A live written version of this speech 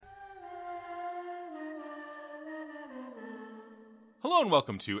Hello and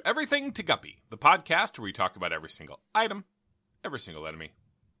welcome to Everything to Guppy, the podcast where we talk about every single item, every single enemy,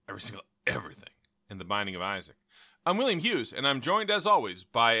 every single everything in the Binding of Isaac. I'm William Hughes, and I'm joined as always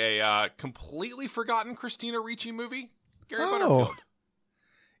by a completely forgotten Christina Ricci movie, Gary Butterfield.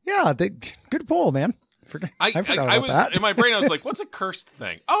 Yeah, good poll, man. I forgot about that. In my brain, I was like, what's a cursed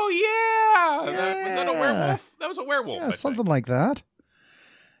thing? Oh, yeah! Was that a werewolf? That was a werewolf, yeah, something like that.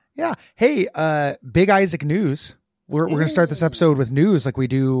 Yeah. Hey, Big Isaac news. We're going to start this episode with news like we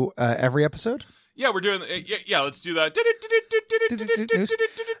do every episode. Yeah, we're doing... Yeah, let's do that. News.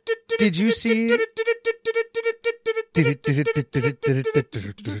 Did you see...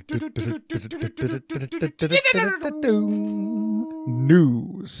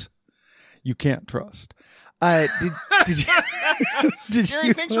 News you can't trust. Did you?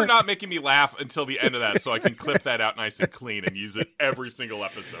 Gary, thanks for not making me laugh until the end of that, so I can clip that out nice and clean and use it every single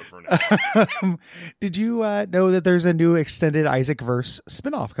episode from now. Did you know that there's a new extended Isaac verse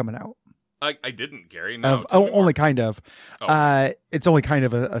spinoff coming out? I didn't, Gary. No, only kind of. Oh. It's only kind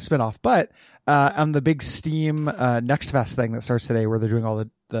of a spinoff, but on the big Steam Next Fest thing that starts today, where they're doing all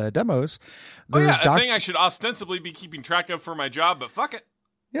the demos. A thing I should ostensibly be keeping track of for my job, but fuck it.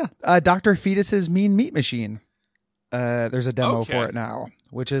 Yeah, Dr. Fetus's Mean Meat Machine. There's a demo for it now,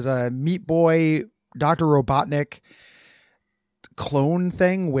 which is a Meat Boy, Dr. Robotnik clone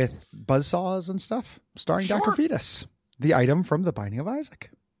thing with buzzsaws and stuff, starring Dr. Fetus, the item from The Binding of Isaac.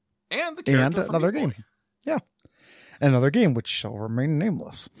 And the character from another game. Yeah. Another game, which shall remain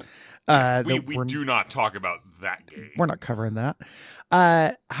nameless. We do not talk about that game. We're not covering that.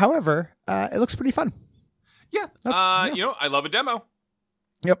 However, it looks pretty fun. Yeah. I love a demo.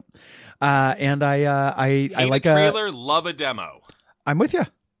 Yep. And I like a trailer, love a demo. I'm with you.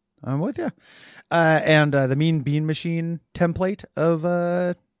 And the Mean Bean Machine template of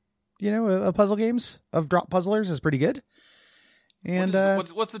puzzle games, of drop puzzlers, is pretty good. And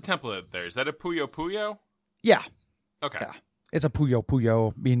what's the template there? Is that a Puyo Puyo? Yeah. Okay. Yeah. It's a Puyo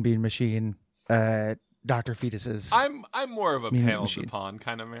Puyo Mean Bean Machine. Dr. Fetus's. I'm more of a panel de pawn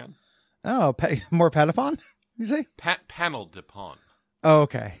kind of man. Oh, more Patapon? You say? Panel de pawn. Oh,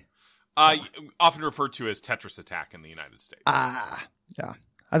 okay. Often referred to as Tetris Attack in the United States. Yeah.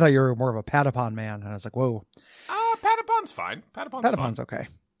 I thought you were more of a Patapon man, and I was like, whoa. Patapon's fine. Patapon's okay.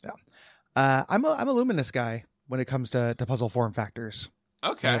 Yeah. I'm a Luminous guy when it comes to puzzle form factors.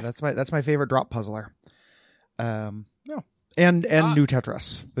 Okay. That's my favorite drop puzzler. And New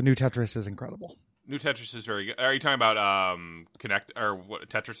Tetris. The New Tetris is incredible. New Tetris is very good. Are you talking about Connect or what,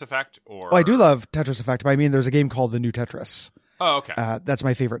 Tetris Effect? Or I do love Tetris Effect, but I mean, there's a game called the New Tetris. Oh, okay. That's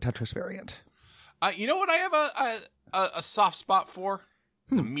my favorite Tetris variant. You know what I have a soft spot for?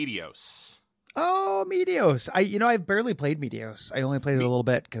 The Meteos. Oh, Meteos. I've barely played Meteos. I only played it a little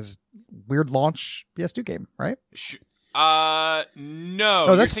bit because weird launch PS2 game, right? No.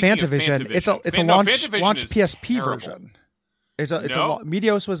 Oh, that's Fantavision. It's a launch PSP terrible. version.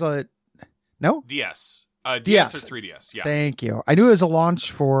 Meteos was a no? DS. DS or 3DS. Yeah. Thank you. I knew it was a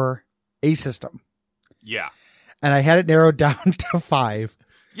launch for a system. Yeah. And I had it narrowed down to 5.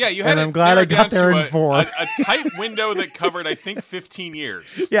 Yeah, you had. And I'm glad I got there in 4. A tight window that covered, I think, 15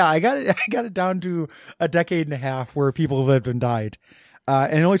 years. Yeah, I got it down to a decade and a half where people lived and died,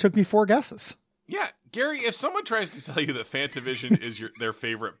 and it only took me 4 guesses. Yeah, Gary, if someone tries to tell you that Fantavision is their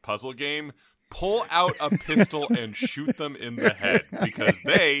favorite puzzle game, pull out a pistol and shoot them in the head because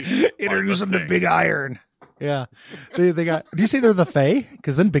they introduce them to Big Iron. Yeah, they got. Do you say they're the Fae?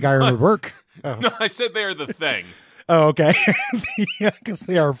 Because then Big Iron would work. Oh. No, I said they're the thing. Oh, okay. Yeah, because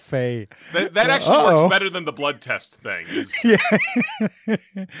they are Fae. That actually works better than the blood test thing. Yeah.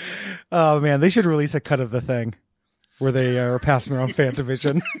 Oh man, they should release a cut of the thing where they are passing around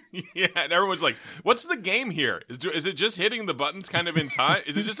Fantavision. Yeah, and everyone's like, "What's the game here? Is it just hitting the buttons kind of in time?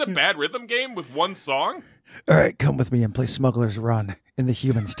 Is it just a bad rhythm game with one song?" All right, come with me and play Smuggler's Run in the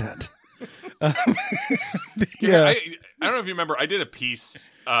Humans tent. Yeah, I don't know if you remember. I did a piece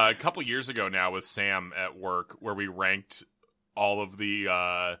a couple years ago now with Sam at work where we ranked all of the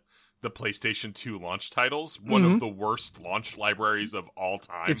PlayStation 2 launch titles. One of the worst launch libraries of all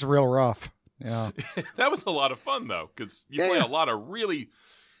time. It's real rough. Yeah, that was a lot of fun though because you play a lot of really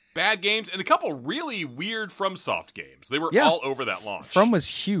bad games and a couple really weird FromSoft games. They were all over that launch. From was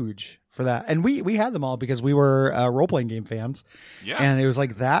huge for that, and we had them all because we were role-playing game fans. Yeah, and it was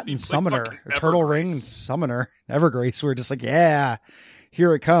like that and Summoner, Turtle Ring and Summoner, Evergrace. We were just like, yeah,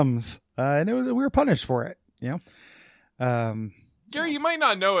 here it comes, and we were punished for it. Gary, you might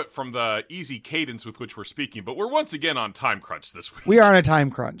not know it from the easy cadence with which we're speaking, but we're once again on time crunch this week. We are on a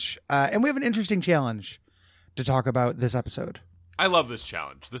time crunch, and we have an interesting challenge to talk about this episode. I love this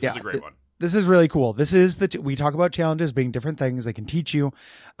challenge. This is a great one. This is really cool. This is we talk about challenges being different things. They can teach you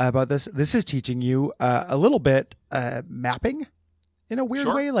about this. This is teaching you a little bit mapping in a weird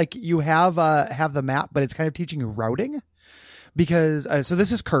way. Like you have the map, but it's kind of teaching you routing because so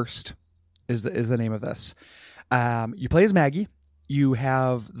this is Cursed is the name of this. You play as Maggie. You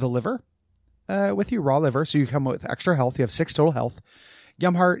have the liver with you, raw liver. So you come with extra health. You have 6 total health.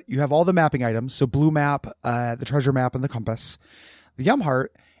 Yum Heart, you have all the mapping items. So blue map, the treasure map, and the compass. The Yum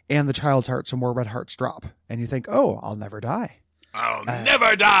Heart and the child's heart, so more red hearts drop. And you think, oh, I'll never die. I'll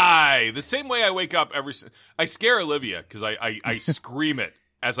never die. The same way I wake up I scare Olivia because I scream it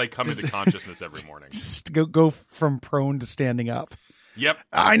as I come into consciousness every morning. Just go from prone to standing up. Yep.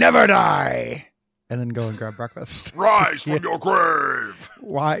 I never die. And then go and grab breakfast. Rise from your grave.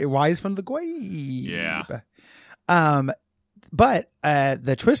 Rise from the grave. Yeah. But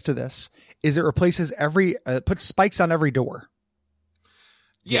the twist to this is it replaces puts spikes on every door.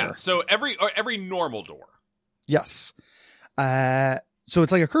 Yeah, here. so every normal door. Yes. So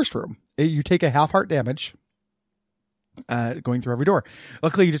it's like a cursed room. You take a half heart damage going through every door.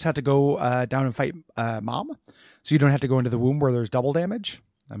 Luckily, you just have to go down and fight Mom. So you don't have to go into the womb where there's double damage.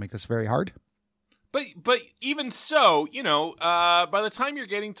 That make this very hard. But even so, by the time you're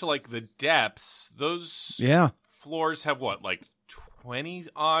getting to like the depths, those floors have what, like 20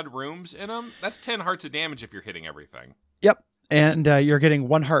 odd rooms in them? That's 10 hearts of damage if you're hitting everything. Yep. And you're getting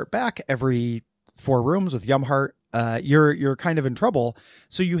 1 heart back every 4 rooms with Yum Heart. You're kind of in trouble.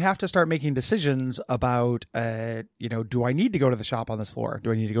 So you have to start making decisions about, do I need to go to the shop on this floor?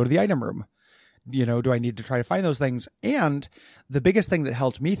 Do I need to go to the item room? Do I need to try to find those things? And the biggest thing that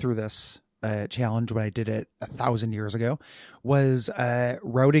helped me through this challenge when I did it 1,000 years ago was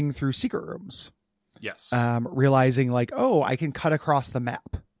routing through secret rooms. Yes. Realizing like, oh, I can cut across the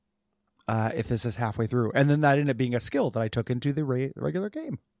map if this is halfway through. And then that ended up being a skill that I took into the regular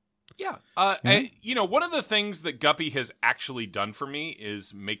game. Yeah. One of the things that Guppy has actually done for me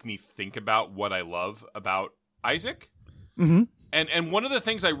is make me think about what I love about Isaac. Mm-hmm. And one of the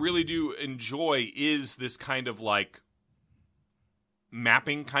things I really do enjoy is this kind of like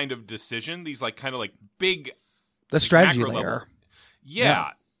mapping kind of decision. These like kind of like big, the strategy layer. Level.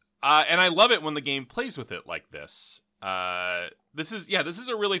 Yeah. And I love it when the game plays with it like this. This is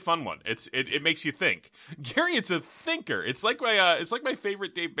a really fun one. It makes you think. Gary, it's a thinker. It's like my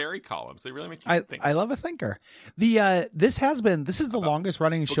favorite Dave Barry columns. They really make you think. I love a thinker. This is the longest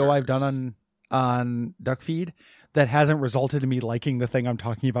running show I've done on Duck Feed that hasn't resulted in me liking the thing I'm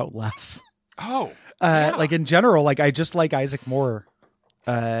talking about less. Oh. Like in general, like I just like Isaac more.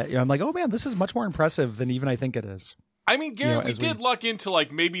 I'm like, oh man, this is much more impressive than even I think it is. I mean, Garrett, we did luck into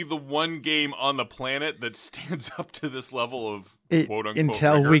like maybe the one game on the planet that stands up to this level of quote unquote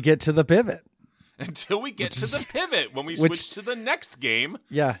until rigor. we get to the pivot. Until we get to the pivot when we switch to the next game.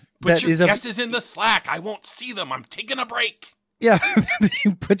 Yeah. Put your guesses in the Slack. I won't see them. I'm taking a break. Yeah.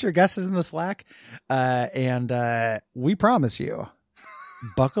 Put your guesses in the Slack. And we promise you,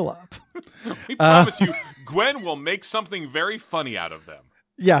 buckle up. We promise you, Gwen will make something very funny out of them.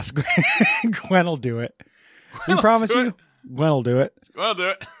 Yes. Gwen will do it. We promise you, Gwen will do it. Gwen will do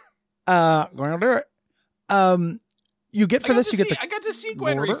it. Gwen will do it. You get for this, I got to see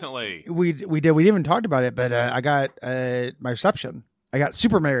Gwen recently. We did. We didn't even talk about it, but I got my reception. I got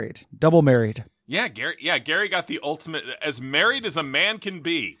super married, double married. Yeah, Gary got the ultimate, as married as a man can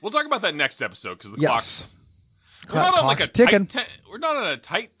be. We'll talk about that next episode because the clock's we're not on like a ticking. We're not on a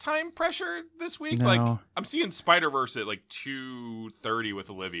tight time pressure this week. No. Like I'm seeing Spider-Verse at like 2:30 with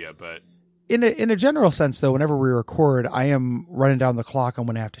Olivia, but in a general sense, though, whenever we record, I am running down the clock on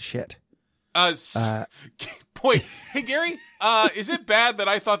when I have to shit. Boy, hey Gary, is it bad that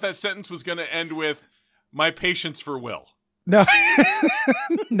I thought that sentence was going to end with "my patience for Will"? No,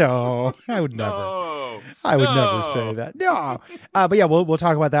 no, I would never. I would never say that. No, but yeah, we'll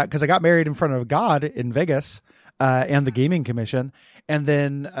talk about that because I got married in front of God in Vegas and the Gaming Commission, and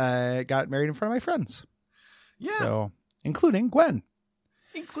then got married in front of my friends. Yeah, so including Gwen.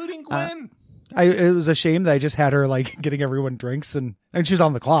 It was a shame that I just had her like getting everyone drinks and she was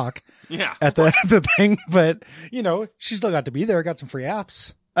on the clock. Yeah, at the thing, but she still got to be there. Got some free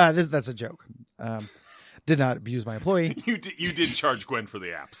apps. That's a joke. Did not abuse my employee. You did charge Gwen for the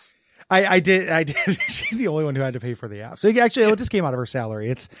apps. I did. She's the only one who had to pay for the app. So actually, it just came out of her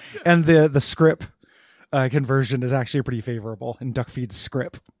salary. And the script conversion is actually pretty favorable in DuckFeed's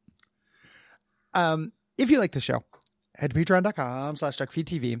script. If you like the show, head to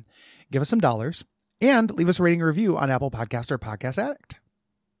patreon.com/DuckFeedTV. Give us some dollars and leave us a rating and review on Apple Podcast or Podcast Addict.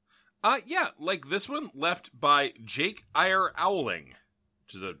 Yeah, like this one left by Jake Iyer Owling.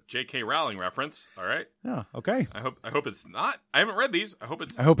 which is a J.K. Rowling reference. All right. Oh, okay. I hope it's not. I haven't read these. I hope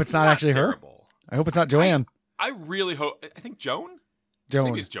it's not actually terrible. I hope it's not Joanne. I really hope. I think Joan. Joan. I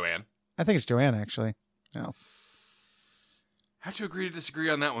think it's Joanne. I think it's Joanne, actually. Oh. Have to agree to disagree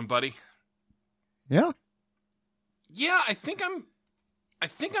on that one, buddy. Yeah. Yeah, I think I'm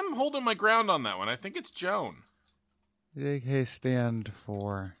holding my ground on that one. I think it's Joan. JK stand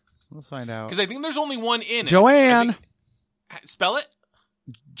for. Let's find out. Because I think there's only one in Joanne. Spell it.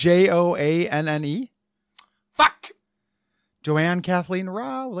 Joanne. Fuck. Joanne Kathleen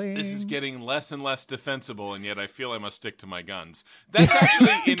Rowling. This is getting less and less defensible, and yet I feel I must stick to my guns. That's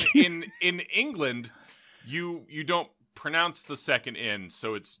actually in England. You don't pronounce the second N,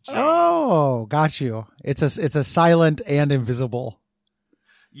 so it's Joan. Oh, got you. It's a silent and invisible.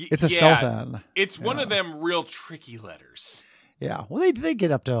 It's a stealth N. It's one of them real tricky letters. Yeah. Well, they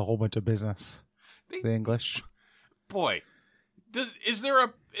get up to a whole bunch of business. The English. Boy, is there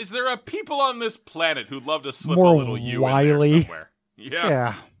a people on this planet who'd love to slip More a little U wily. in there somewhere?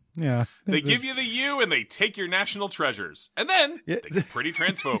 Yeah. Yeah. They give you the U and they take your national treasures, and then they get pretty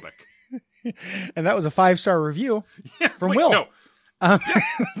transphobic. And that was a 5-star review from Will. No. Hey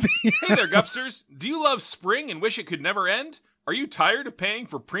there, Gupsters. Do you love spring and wish it could never end? Are you tired of paying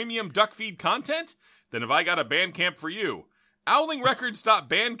for premium duck feed content? Then have I got a Bandcamp for you.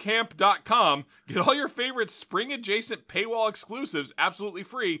 owlingrecords.bandcamp.com. Get all your favorite spring-adjacent paywall exclusives absolutely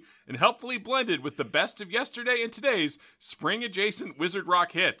free and helpfully blended with the best of yesterday and today's spring-adjacent Wizard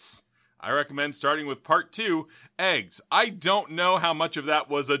Rock hits. I recommend starting with part 2, Eggs. I don't know how much of that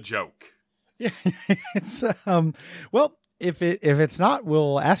was a joke. Yeah, it's well, if it's not,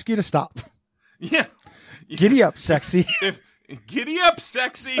 we'll ask you to stop. Yeah. Giddy up, sexy. Giddy up,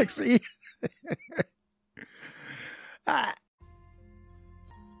 sexy. Sexy.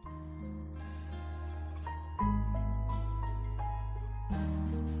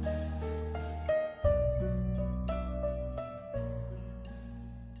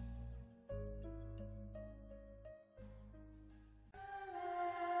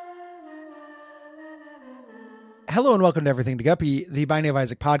 Hello and welcome to Everything to Guppy, the Binding of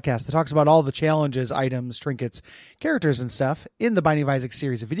Isaac podcast that talks about all the challenges, items, trinkets, characters, and stuff in the Binding of Isaac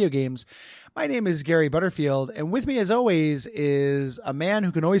series of video games. My name is Gary Butterfield, and with me as always is a man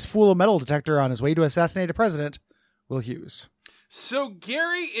who can always fool a metal detector on his way to assassinate a president, Will Hughes. So,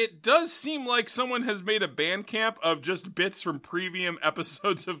 Gary, it does seem like someone has made a Bandcamp of just bits from previous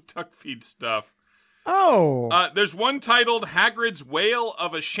episodes of Duckfeed stuff. Oh. There's one titled Hagrid's Whale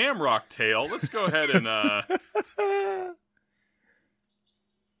of a Shamrock Tale. Let's go ahead and...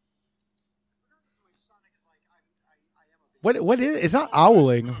 What is... It's not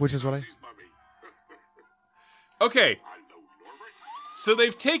owling, which is what I... Okay. So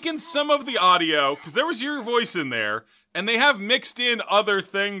they've taken some of the audio, because there was your voice in there, and they have mixed in other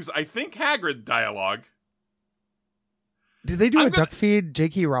things. I think Hagrid dialogue. Did they do a Duckfeed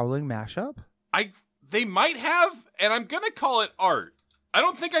J.K. Rowling mashup? They might have, and I'm going to call it art. I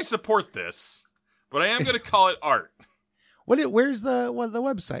don't think I support this, but I am going to call it art. Where's the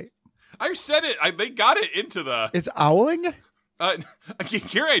website? I said it. They got it into the... It's owling? Gary, I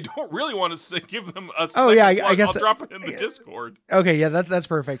don't really want to give them a Oh, yeah, I guess... I'll drop it in the Discord. Okay, yeah, that's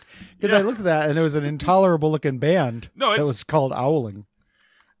perfect. Because I looked at that, and it was an intolerable-looking band that was called Owling.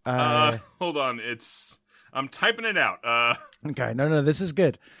 Hold on. I'm typing it out. Okay, no, this is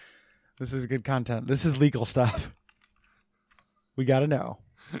good. This is good content. This is legal stuff. We got to know.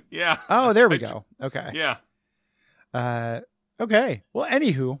 Yeah. Oh, there we go. Okay. Yeah. Okay. Well,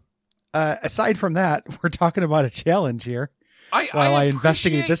 anywho, aside from that, we're talking about a challenge here. I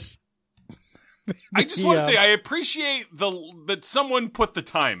investigate this. I just want to say I appreciate that someone put the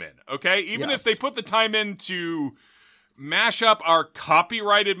time in. Okay, even if they put the time in to mash up our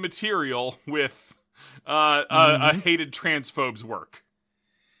copyrighted material with a hated transphobe's work.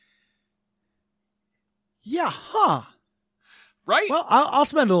 Yeah, huh? Right? Well, I'll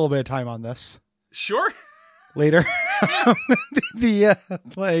spend a little bit of time on this. Sure. Later.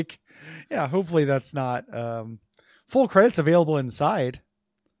 Hopefully that's not full credits available inside.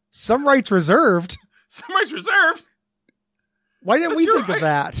 Some rights reserved. Some rights reserved? Why didn't we think of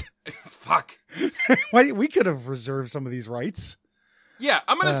that? Fuck. We could have reserved some of these rights. Yeah,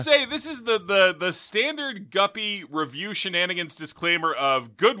 I'm going to say this is the standard Guppy review shenanigans disclaimer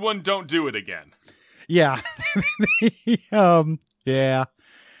of good one, don't do it again. Yeah. Yeah.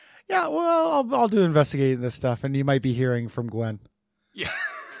 Well, I'll do investigating this stuff, and you might be hearing from Gwen. Yeah.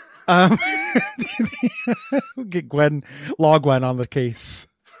 Get Gwen on the case.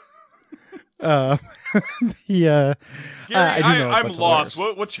 Gary, I'm lost.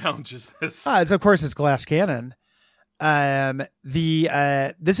 What challenge is this? Of course, it's Glass Cannon.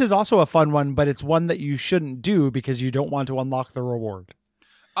 This is also a fun one, but it's one that you shouldn't do because you don't want to unlock the reward.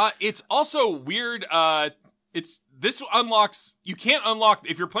 It's also weird. This unlocks. You can't unlock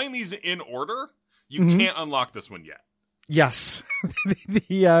if you're playing these in order. You can't unlock this one yet. Yes,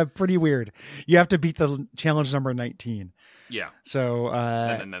 pretty weird. You have to beat the challenge number 19. Yeah. So,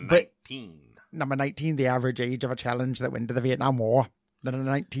 19. Number 19, the average age of a challenge that went to the Vietnam War. Number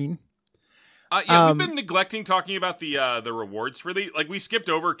 19. We've been neglecting talking about the rewards for the we skipped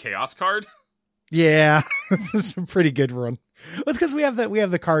over Chaos Card. Yeah, this is a pretty good one. That's because we have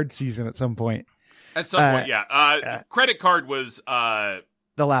the card season at some point. At some point, yeah. Credit Card was the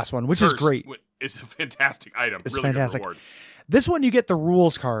last one, which is great. It's a fantastic item. It's really fantastic. Good reward. This one, you get the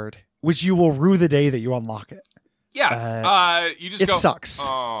rules card, which you will rue the day that you unlock it. Yeah. You just it sucks.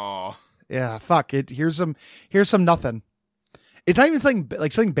 Oh. Yeah. Fuck it. Here's some nothing. It's not even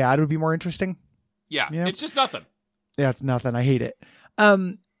something bad would be more interesting. Yeah. You know? It's just nothing. Yeah. It's nothing. I hate it.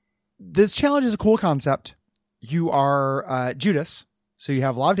 This challenge is a cool concept. You are Judas, so you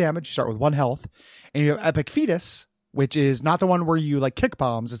have a lot of damage. You start with 1 health, and you have Epic Fetus, which is not the one where you kick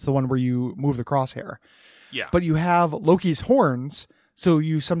bombs. It's the one where you move the crosshair. Yeah. But you have Loki's horns, so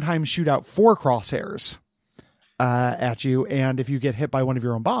you sometimes shoot out 4 crosshairs at you, and if you get hit by one of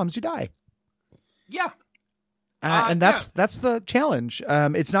your own bombs, you die. Yeah. And that's the challenge.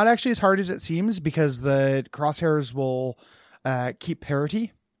 It's not actually as hard as it seems because the crosshairs will keep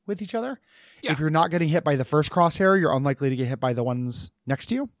parity with each other. Yeah. If you're not getting hit by the first crosshair, you're unlikely to get hit by the ones next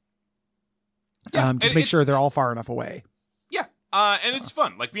to you. Yeah, just make sure they're all far enough away. Yeah, and it's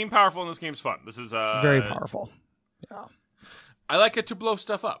fun. Being powerful in this game's fun. This is very powerful. Yeah, I like it to blow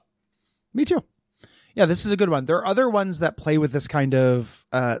stuff up. Me too. Yeah, this is a good one. There are other ones that play with this kind of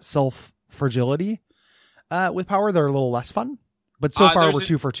self-fragility with power. They're a little less fun, but so far we're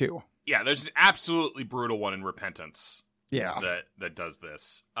 2 for 2. Yeah, there's an absolutely brutal one in Repentance. Yeah, that does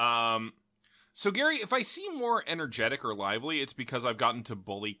this. So, Gary, if I seem more energetic or lively, it's because I've gotten to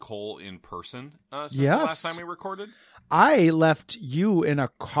bully Cole in person since the last time we recorded. I left you in a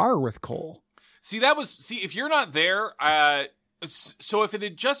car with Cole. See, if you're not there, so if it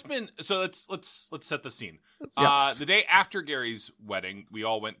had just been, so let's set the scene. Yes. The day after Gary's wedding, we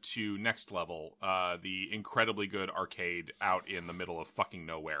all went to Next Level, the incredibly good arcade out in the middle of fucking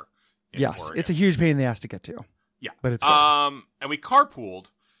nowhere. Yes, Oregon. It's a huge pain in the ass to get to. Yeah. But it's good. And we carpooled.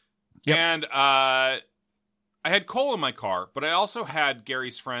 Yep. And I had Cole in my car, but I also had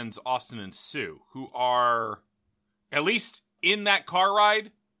Gary's friends, Austin and Sue, who are, at least in that car ride,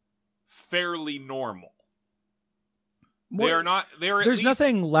 fairly normal. They are not. They are. There's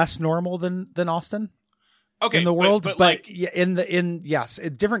nothing less normal than Austin. Okay, in the world, but yes, a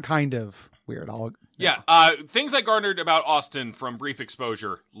different kind of weird. Things I garnered about Austin from brief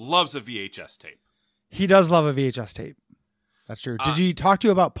exposure: loves a VHS tape. He does love a VHS tape. That's true. Did you talk to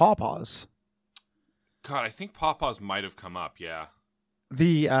you about Pawpaws? God, I think Pawpaws might have come up. Yeah.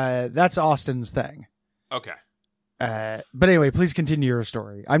 That's Austin's thing. Okay. But anyway, please continue your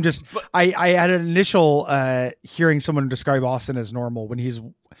story. I had an initial hearing someone describe Austin as normal when he's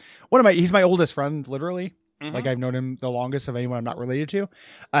my oldest friend, literally. Mm-hmm. I've known him the longest of anyone I'm not related to.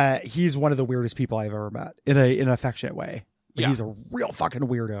 He's one of the weirdest people I've ever met in an affectionate way. Yeah. He's a real fucking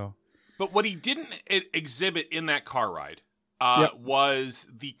weirdo. But what he didn't exhibit in that car ride was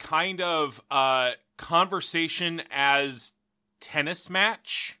the kind of conversation as tennis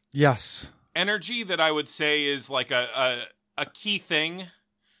match. Yes. Energy that I would say is a key thing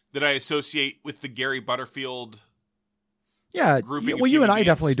that I associate with the Gary Butterfield. Yeah. Well, you and I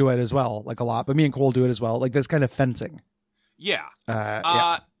definitely do it as well, a lot, but me and Cole do it as well. This kind of fencing. Yeah.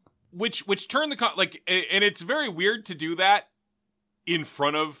 Which turned and it's very weird to do that in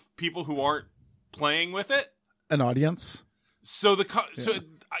front of people who aren't playing with it. An audience. So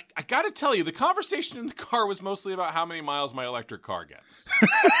I got to tell you, the conversation in the car was mostly about how many miles my electric car gets.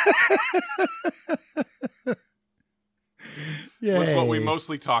 Was what we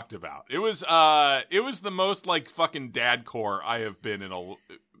mostly talked about. It was the most fucking dad core I have been in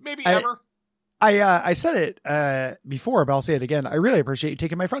ever. I said it before, but I'll say it again. I really appreciate you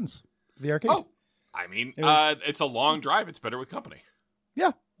taking my friends to the arcade. Oh, it's a long drive. It's better with company.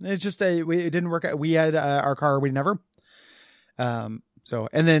 Yeah, it's just it didn't work out. We had our car. We never. So,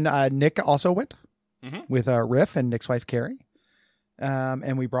 and then Nick also went with Riff and Nick's wife Carrie,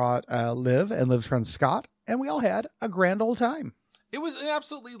 and we brought Liv and Liv's friend Scott, and we all had a grand old time. It was an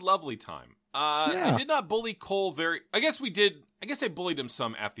absolutely lovely time. I did not bully Cole I guess we did. I guess I bullied him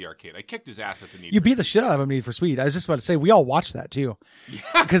some at the arcade. I kicked his ass at the Need. You beat the shit out of him Need for Speed. I was just about to say we all watched that too.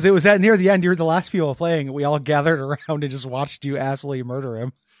 Yeah, because it was near the end. You were the last people playing. We all gathered around and just watched you absolutely murder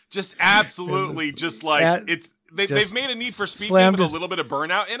him. Just absolutely, it's. they've made a Need for Speed game with a little bit of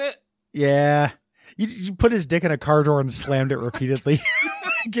Burnout in it. Yeah. You put his dick in a car door and slammed it repeatedly.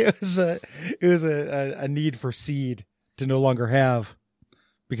 It was a Need for Seed to no longer have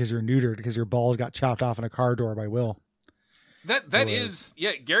because you're neutered, because your balls got chopped off in a car door by Will. That is,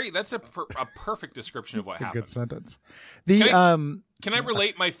 Gary, that's a perfect description of what happened. Good sentence. Can I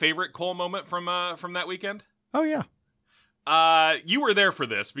relate my favorite Cole moment from that weekend? Oh yeah. You were there for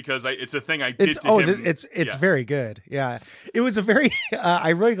this because it's a thing I did to him. It's very good. Yeah. It was a very,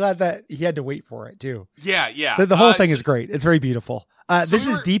 I'm really glad that he had to wait for it too. Yeah. The whole thing is great. It's very beautiful. This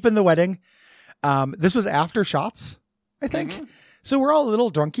is deep in the wedding. This was after shots, I think. Mm-hmm. So we're all a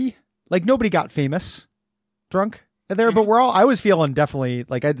little drunky. Like nobody got famous drunk there, but I was feeling definitely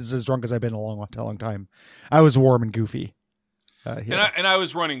like this is as drunk as I've been in a long time. I was warm and goofy. And I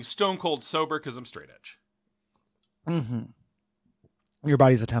was running stone cold sober because I'm straight edge. Mm-hmm. Your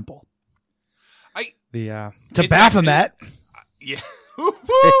body's a temple. To Baphomet. Yeah.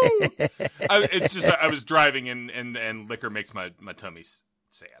 It's just I was driving and liquor makes my tummy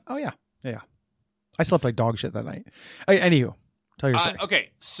sad. Oh yeah. I slept like dog shit that night. Anywho, tell your story. Okay,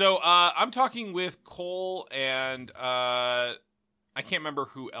 so I'm talking with Cole and I can't remember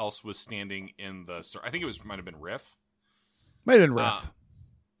who else was standing in the. I think might have been Riff.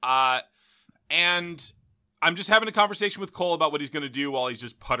 And I'm just having a conversation with Cole about what he's going to do while he's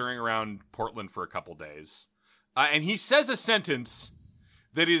just puttering around Portland for a couple days. And he says a sentence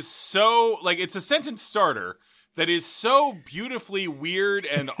that is so, like, it's a sentence starter that is so beautifully weird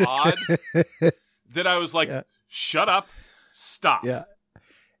and odd that I was like, shut up, stop. Yeah.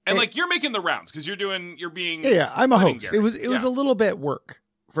 And like, you're making the rounds because you're being. Yeah, I'm a host. Gary. It was a little bit work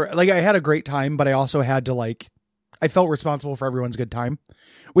for, like, I had a great time, but I also had to, like, I felt responsible for everyone's good time,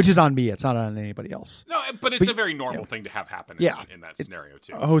 which is on me. It's not on anybody else. No, but it's a very normal thing to have happen in that scenario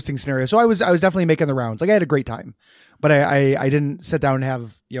too. A hosting scenario. So I was definitely making the rounds. Like I had a great time, but I didn't sit down and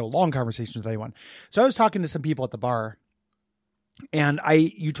have, long conversations with anyone. So I was talking to some people at the bar and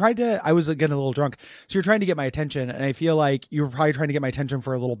I was getting a little drunk. So you're trying to get my attention. And I feel like you were probably trying to get my attention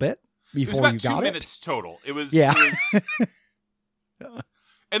for a little bit before you got it. 2 minutes total. It was, yeah.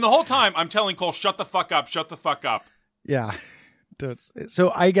 And the whole time I'm telling Cole, shut the fuck up. Yeah.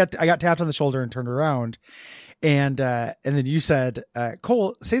 So I got tapped on the shoulder and turned around and then you said,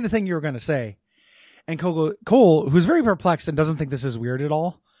 Cole, say the thing you were going to say. And Cole, who's very perplexed and doesn't think this is weird at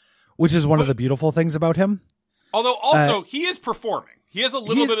all, which is one of the beautiful things about him. Although also he is performing. He has a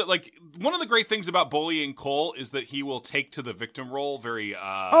little bit of like one of the great things about bullying Cole is that he will take to the victim role very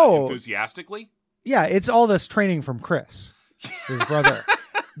enthusiastically. Yeah. It's all this training from Chris, his brother.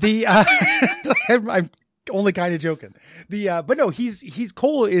 I'm only kind of joking. But no,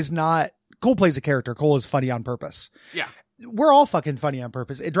 Cole plays a character. Cole is funny on purpose. Yeah. We're all fucking funny on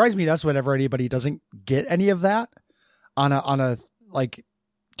purpose. It drives me nuts whenever anybody doesn't get any of that on a like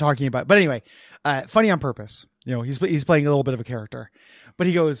talking about, but anyway, funny on purpose. He's playing a little bit of a character, but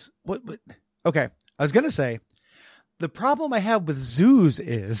he goes, what? Okay. I was going to say the problem I have with zoos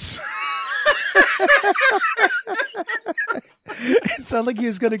is it sounded like he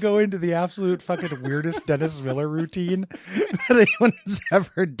was going to go into the absolute fucking weirdest Dennis Miller routine that anyone's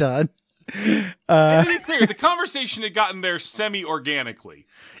ever done. And to be clear, the conversation had gotten there semi-organically.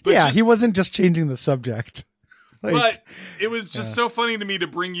 He wasn't just changing the subject. But it was just so funny to me to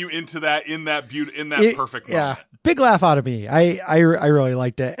bring you into that in that perfect moment. Yeah, big laugh out of me. I really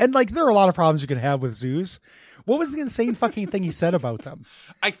liked it. And like, there are a lot of problems you can have with zoos. What was the insane fucking thing he said about them?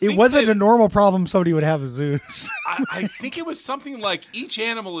 It wasn't a normal problem somebody would have with zoos. I think it was something like each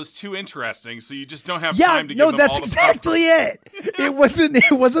animal is too interesting, so you just don't have time to give them all the that's exactly it. It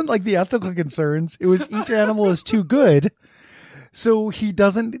wasn't like the ethical concerns. It was each animal is too good. So he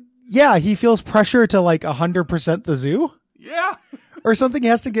doesn't, he feels pressure to like 100% the zoo. Yeah. Or something he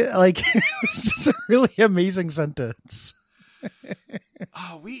has to get, like, it's just a really amazing sentence.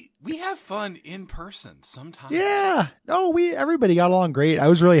 We have fun in person sometimes. Yeah. No, everybody got along great. I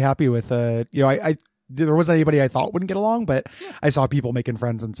was really happy with there wasn't anybody I thought wouldn't get along, but I saw people making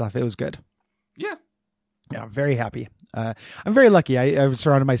friends and stuff. It was good. Yeah. Yeah, very happy. I'm very lucky. I've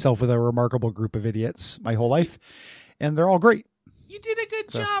surrounded myself with a remarkable group of idiots my whole life, and they're all great. You did a good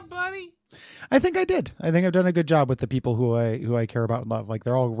job, buddy. I think I did. I think I've done a good job with the people who I care about and love. Like,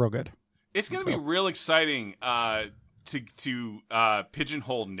 they're all real good. It's going to be real exciting to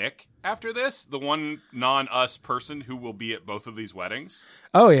pigeonhole Nick after this, the one non-us person who will be at both of these weddings.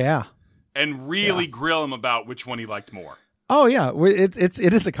 Oh yeah, and really grill him about which one he liked more. Oh yeah,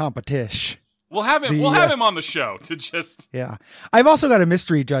 it is a competition. We'll have him. We'll have him on the show to just. Yeah, I've also got a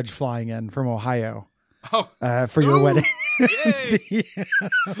mystery judge flying in from Ohio. Oh, for your wedding. Yay!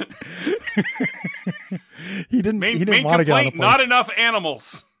 He didn't Main want to get on a complaint, plane. not enough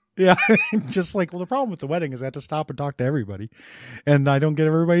animals. Yeah, just like, well, the problem with the wedding is I had to stop and talk to everybody, and I don't get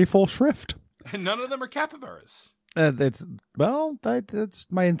everybody full shrift. And none of them are capybaras. That's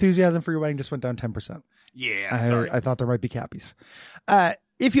my enthusiasm for your wedding just went down 10%. Yeah, sorry. I thought there might be cappies.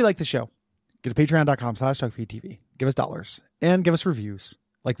 If you like the show, go to patreon.com/TalkFeedTV. Give us dollars and give us reviews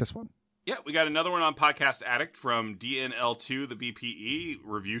like this one. Yeah, we got another one on Podcast Addict from DNL2, the BPE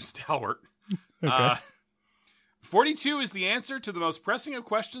review stalwart. Okay. 42 is the answer to the most pressing of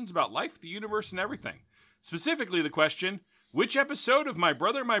questions about life, the universe, and everything. Specifically the question, which episode of My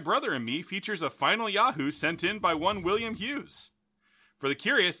Brother, and Me features a final Yahoo sent in by one William Hughes? For the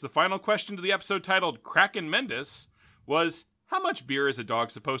curious, the final question to the episode titled Kraken Mendes was, how much beer is a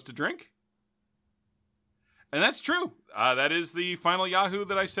dog supposed to drink? And that's true. That is the final Yahoo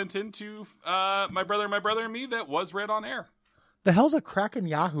that I sent in to My Brother, and Me that was read on air. The hell's a Kraken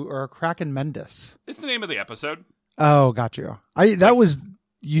Yahoo or a Kraken Mendes? It's the name of the episode. Oh, got you. That was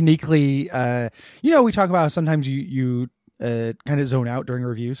uniquely, we talk about how sometimes you kind of zone out during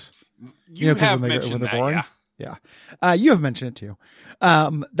reviews. You have mentioned that, boring. Yeah. You have mentioned it too.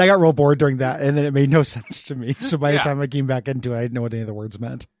 I got real bored during that, and then it made no sense to me. So by the time I came back into it, I didn't know what any of the words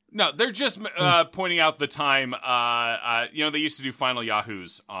meant. No, they're just pointing out the time. They used to do final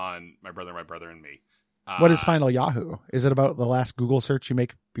Yahoos on My Brother, and Me. What is final Yahoo? Is it about the last Google search you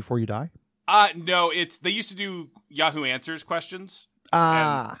make before you die? No, they used to do Yahoo Answers questions.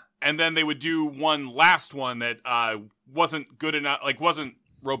 And then they would do one last one that wasn't good enough, wasn't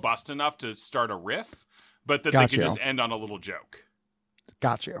robust enough to start a riff, but that they could just end on a little joke.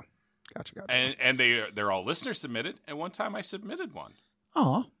 Got you. And they're all listener submitted, and one time I submitted one.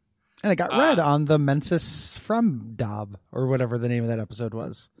 Oh, and it got read on the Mensis from Dob, or whatever the name of that episode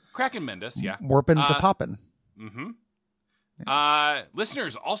was. Kraken Mendes, yeah. Warpin' to Poppin'. Mm-hmm. Yeah.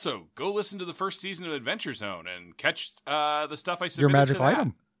 Listeners, also, go listen to the first season of Adventure Zone and catch the stuff I submitted. Your magical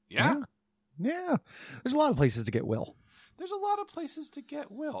item. Yeah. There's a lot of places to get Will.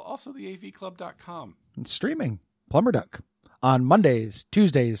 Also, the avclub.com. And streaming. Plumber Duck. On Mondays,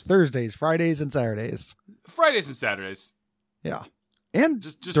 Tuesdays, Thursdays, Fridays, and Saturdays. Fridays and Saturdays. Yeah. And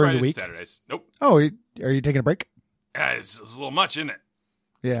just during Fridays the week. And Saturdays. Nope. Oh, are you taking a break? It's a little much, isn't it?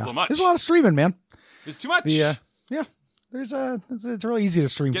 Yeah. It's a little much. There's a lot of streaming, man. It's too much. Yeah. It's really easy to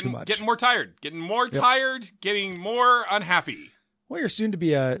stream too much. Getting more tired. Tired. Getting more unhappy. Well, you're soon to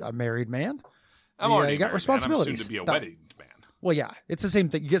be a married man. I'm already you got responsibilities. I'm soon to be a wedded man. Well, yeah. It's the same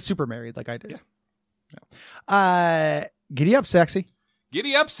thing. You get super married like I did. Yeah. Giddy up, sexy.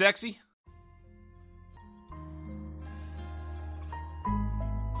 Giddy up, sexy.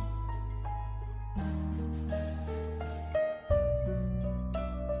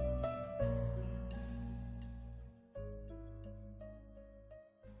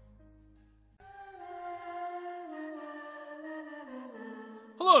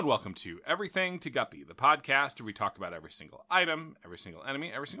 Hello and welcome to Everything to Guppy, the podcast where we talk about every single item, every single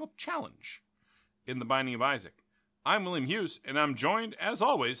enemy, every single challenge in the Binding of Isaac. I'm William Hughes, and I'm joined, as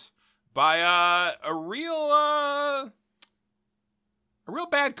always, by a real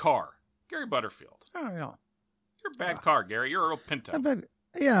bad car, Gary Butterfield. Oh yeah, you're a bad car, Gary. You're a real Pinto. I'm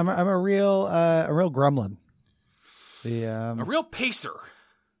a real gremlin. A real pacer.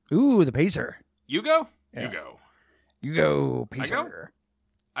 Ooh, the pacer. You go. Yeah. You go. You go, pacer.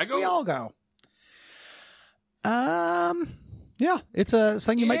 I go. We all go. Yeah, it's a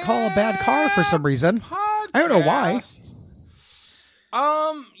something you might call a bad car for some reason. Podcast. I don't know why.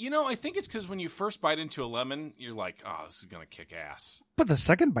 I think it's because when you first bite into a lemon, you're like, "Oh, this is gonna kick ass." But the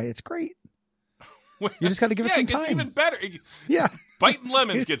second bite, it's great. You just got to give it some time. It gets even better. Yeah, biting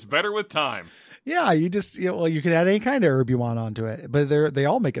lemons gets better with time. Yeah, you can add any kind of herb you want onto it, but they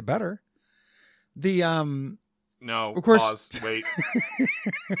all make it better. No, of course. Pause. Wait.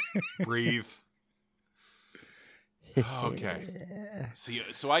 Breathe. Okay.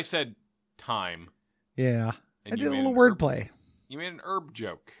 So I said time. Yeah. I did a little wordplay. You made an herb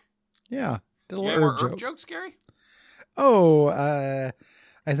joke. Yeah. Did a little herb jokes, Gary? Oh, I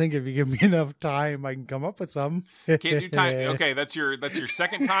think if you give me enough time, I can come up with some. Can't do time. Okay, that's your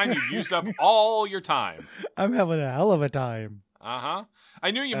second time. You've used up all your time. I'm having a hell of a time. Uh-huh.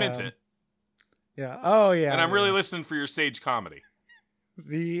 I knew you meant it. Yeah. Oh, yeah. And I'm really listening for your sage comedy.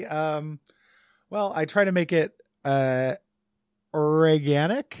 Well, I try to make it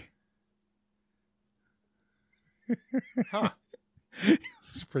organic. Huh.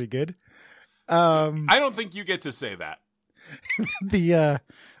 This is pretty good. I don't think you get to say that.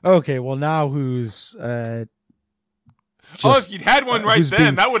 Okay, well now who's if you'd had one right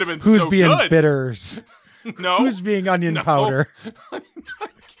then, that would have been so good. Who's being bitters? No. Who's being onion No. powder?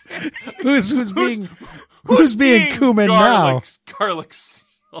 Who's being cumin now? Garlic.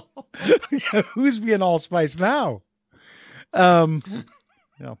 Who's being allspice now?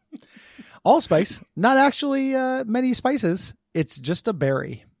 No. Allspice, not actually many spices. It's just a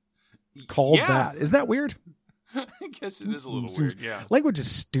berry called that. Isn't that weird? I guess it is a little weird. Yeah. Language is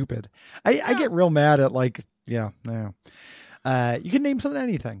stupid. I get real mad at you can name something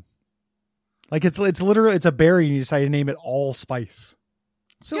anything. Like it's literally, it's a berry and you decide to name it allspice.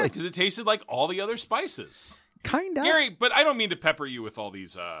 Yeah, because it tasted like all the other spices. Kind of. Gary, but I don't mean to pepper you with all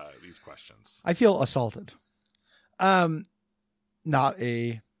these questions. I feel assaulted. Not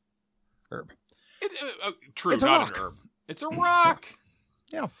a herb. True, it's not an herb. It's a rock.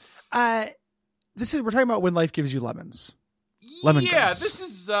 Yeah. We're talking about when life gives you lemons. Lemon yeah, curds. this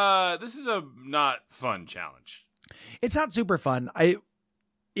is a not fun challenge. It's not super fun.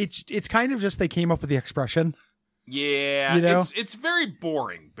 It's kind of just they came up with the expression. Yeah, you know? It's very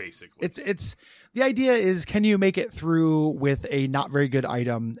boring, basically. It's the idea is, can you make it through with a not very good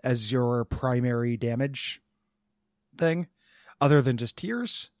item as your primary damage thing, other than just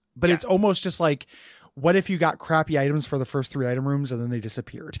tears? But it's almost just like, what if you got crappy items for the first 3 item rooms and then they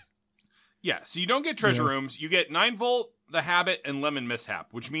disappeared? Yeah, so you don't get treasure rooms. You get 9 Volt, the Habit, and Lemon Mishap,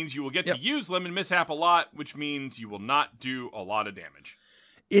 which means you will get to use Lemon Mishap a lot, which means you will not do a lot of damage.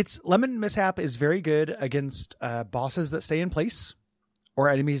 Lemon Mishap is very good against bosses that stay in place or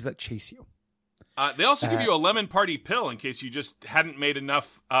enemies that chase you. They also give you a Lemon Party pill in case you just hadn't made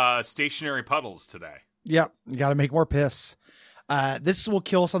enough stationary puddles today. Yep, you got to make more piss. This will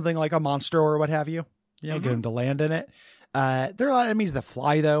kill something like a monster or what have you. Get them to land in it. There are a lot of enemies that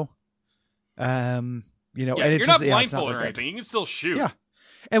fly though. And it's you're not just, blindfolded or anything. You can still shoot. Yeah.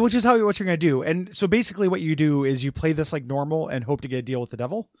 And which is what you're going to do. And so basically what you do is you play this like normal and hope to get a deal with the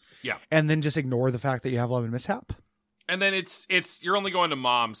devil. Yeah. And then just ignore the fact that you have Lemon Mishap. And then it's you're only going to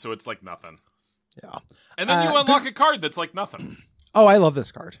mom, so it's like nothing. Yeah. And then you unlock a card that's like nothing. Oh, I love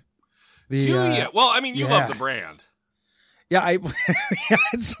this card. Do you? Well, I mean, you love the brand. Yeah,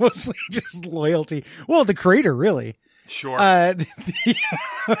 it's mostly just loyalty. Well, the creator, really. Sure.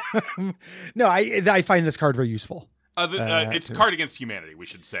 No, I find this card very useful. It's card against humanity, we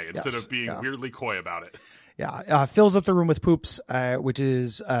should say, instead of being weirdly coy about it. Yeah, fills up the room with poops, which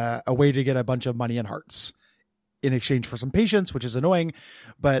is a way to get a bunch of money and hearts in exchange for some patience, which is annoying.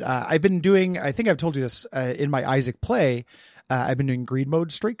 But I've been doing, I think I've told you this in my Isaac play, I've been doing greed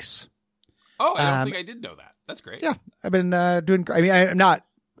mode streaks. Oh, I don't think I did know that. That's great. Yeah, I've been doing. I mean, I'm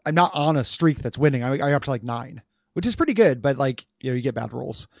not on a streak that's winning. I'm up to like 9, which is pretty good. But like you get bad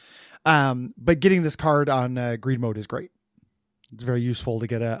rolls. But getting this card on greed mode is great. It's very useful to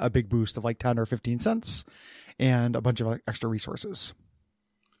get a big boost of like 10 or 15 cents and a bunch of like, extra resources.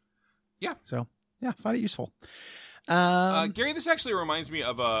 Yeah. So yeah, find it useful. Gary, this actually reminds me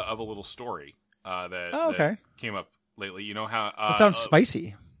of a little story that came up lately. You know how it sounds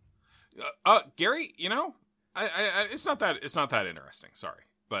spicy. Gary, it's not that interesting. Sorry,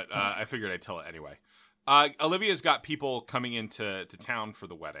 but I figured I'd tell it anyway. Olivia's got people coming into town for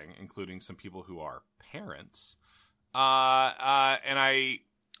the wedding, including some people who are parents. And I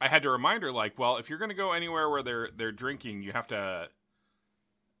had to remind her, like, well, if you're going to go anywhere where they're drinking, you have to.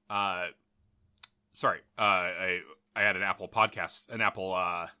 Sorry, I had an Apple podcast,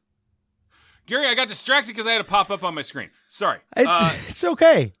 Gary, I got distracted because I had to pop up on my screen. Sorry. It's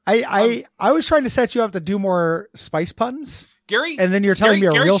okay. I was trying to set you up to do more spice puns. Gary, and then you're telling me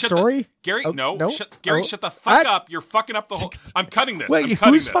a real story. Gary, no. Shut the fuck up. You're fucking up the whole. I'm cutting this. Wait,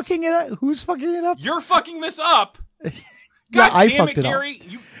 who's fucking it up? Who's fucking it up? You're fucking this up. God damn it, Gary.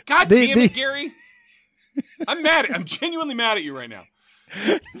 God damn it, Gary. I'm genuinely mad at you right now.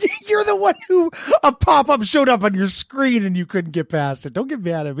 You're the one who a pop-up showed up on your screen and you couldn't get past it. Don't get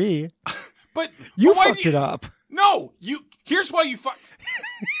mad at me. But you fucked it up. No, here's why you fuck.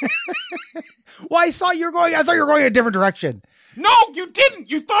 Well, I thought you were going a different direction. No, you didn't.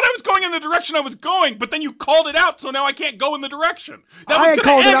 You thought I was going in the direction I was going, but then you called it out, so now I can't go in the direction. That was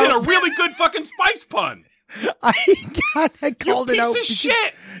going to end in a really good fucking spice pun. I called it out. You piece of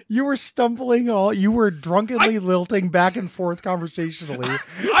shit. You were stumbling you were drunkenly lilting back and forth conversationally.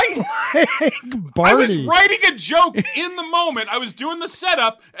 I was writing a joke in the moment. I was doing the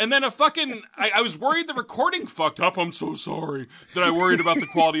setup, and then I was worried the recording fucked up. I'm so sorry that I worried about the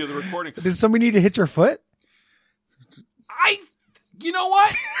quality of the recording. Did somebody need to hit your foot? You know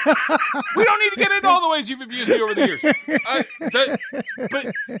what? We don't need to get into all the ways you've abused me over the years.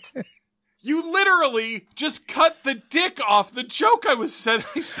 But you literally just cut the dick off the joke I was saying.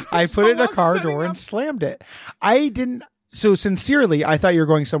 I put it in a car door and slammed it. I didn't. So sincerely, I thought you were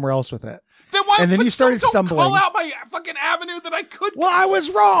going somewhere else with it. Then And then you started stumbling. Call out my fucking avenue that I could. Well, I was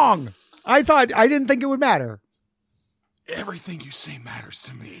wrong. I didn't think it would matter. Everything you say matters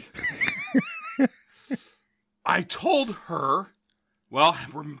to me. I told her, well,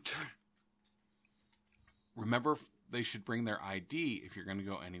 remember they should bring their ID if you're going to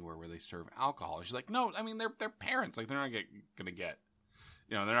go anywhere where they serve alcohol. And she's like, no, I mean, they're parents. Like, they're not going to get,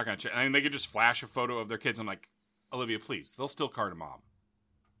 they're not going to check. I mean, they could just flash a photo of their kids. I'm like, Olivia, please. They'll still card a mom.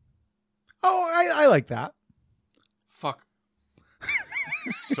 Oh, I like that. Fuck.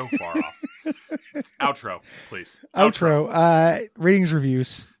 So far off. Outro, please. Outro. Ratings,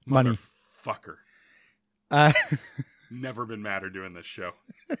 reviews, money. Fucker. Never been madder doing this show.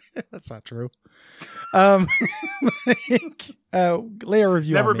 That's not true. Lay a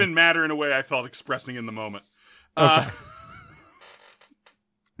review. Never been madder in a way I felt expressing in the moment. Okay.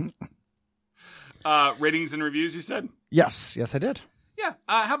 Ratings and reviews, you said? Yes, I did. Yeah.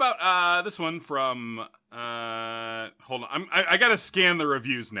 How about this one from? Hold on. I gotta scan the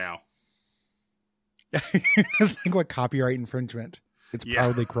reviews now. It's like what copyright infringement it's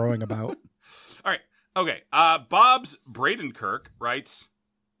proudly crowing about. All right. Okay. Bob's Bradenkirk writes,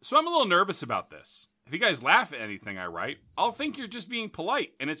 so I'm a little nervous about this. If you guys laugh at anything I write, I'll think you're just being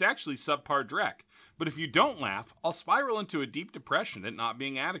polite, and it's actually subpar Drek. But if you don't laugh, I'll spiral into a deep depression at not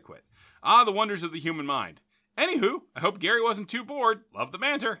being adequate. Ah, the wonders of the human mind. Anywho, I hope Gary wasn't too bored. Love the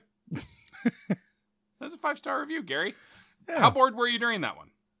banter. That's a 5-star review, Gary. Yeah. How bored were you during that one?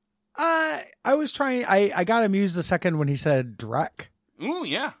 I was trying. I got amused the second when he said Drek. Ooh,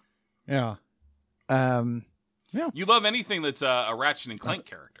 yeah. Yeah. Yeah. You love anything that's a Ratchet and Clank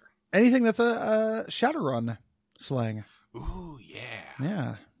character. Anything that's a Shadowrun slang. Ooh, yeah.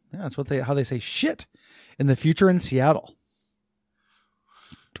 Yeah. Yeah, that's how they say shit in the future in Seattle.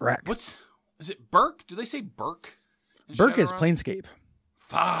 Drek. Is it Burke? Do they say Burke? Burke is Planescape.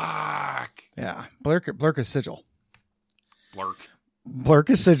 Fuck. Yeah. Blurk is Sigil. Blurk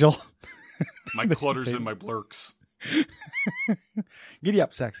is Sigil. My clutters and my blurks. Giddy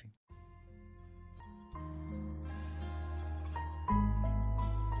up, sexy.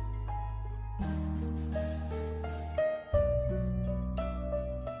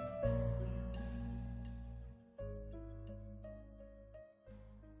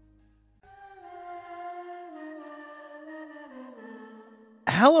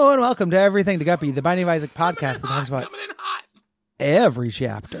 Hello and welcome to Everything to Guppy, the Binding of Isaac podcast that talks about every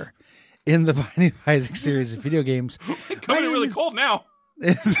chapter in the Binding of Isaac series of video games. Coming in really cold now.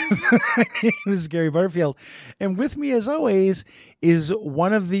 My name is Gary Butterfield, and with me, as always, is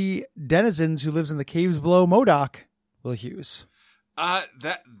one of the denizens who lives in the caves below Modoc, Will Hughes.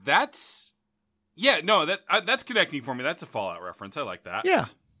 That's connecting for me. That's a Fallout reference. I like that.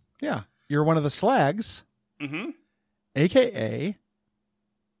 Yeah. You're one of the Slags, aka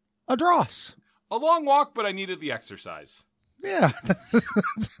a Dross. A long walk, but I needed the exercise. Yeah.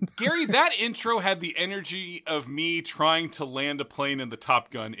 Gary, that intro had the energy of me trying to land a plane in the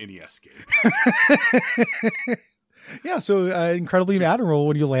Top Gun NES game. Yeah, so incredibly admirable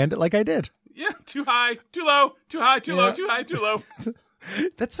when you land it like I did. Yeah, too high, too low, too high, too low, too high, too low.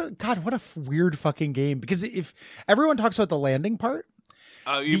 God, what a weird fucking game. Because if everyone talks about the landing part.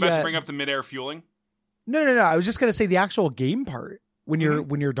 You about to bring up the midair fueling? No. I was just going to say the actual game part. When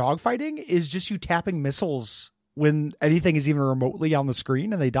you're dogfighting is just you tapping missiles when anything is even remotely on the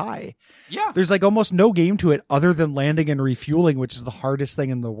screen and they die. Yeah. There's like almost no game to it other than landing and refueling, which is the hardest thing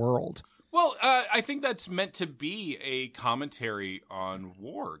in the world. Well, I think that's meant to be a commentary on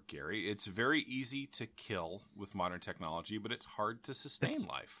war, Gary. It's very easy to kill with modern technology, but it's hard to sustain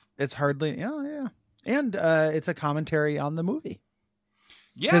life. It's hardly, yeah. And it's a commentary on the movie.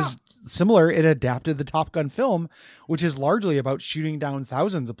 Yeah. Because similar, it adapted the Top Gun film, which is largely about shooting down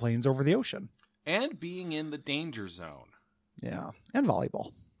thousands of planes over the ocean. And being in the danger zone. Yeah. And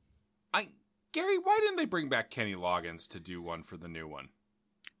volleyball. Gary, why didn't they bring back Kenny Loggins to do one for the new one?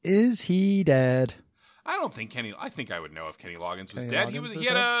 Is he dead? I don't think I think I would know if Kenny Loggins was dead. He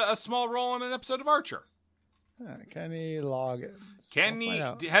had a small role in an episode of Archer. Kenny Loggins.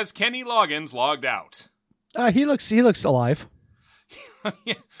 Has Kenny Loggins logged out? He looks alive.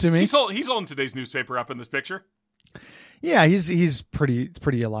 Yeah. To me, he's holding today's newspaper up in this picture. Yeah, he's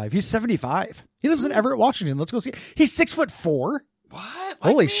pretty alive. He's 75. He lives in Everett, Washington. Let's go see. He's 6'4". What?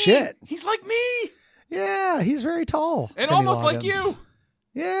 Holy shit! He's like me. Yeah, he's very tall and almost like you.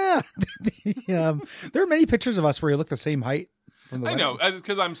 Yeah, there are many pictures of us where you look the same height. From the I know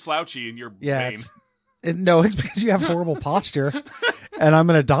because I'm slouchy and you're vain. It's because you have horrible posture, and I'm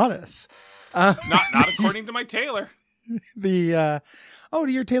an Adonis. Not according to my tailor.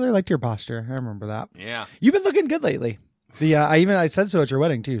 Your tailor liked your posture. I remember that. Yeah. You've been looking good lately. I said so at your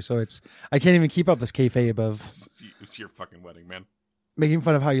wedding too, so I can't even keep up this kayfabe of it's your fucking wedding, man. Making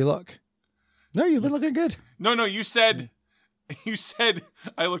fun of how you look. No, you've been looking good. No, you said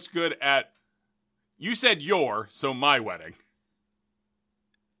I looked good at. You said so my wedding.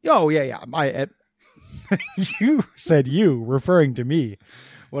 Oh yeah. You said you, referring to me.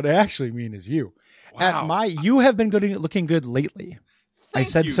 What I actually mean is you. Wow. You have been looking good lately. I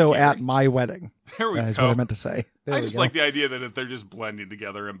said so Gary. at my wedding. There we go. Is what I meant to say. I just like the idea that they're just blending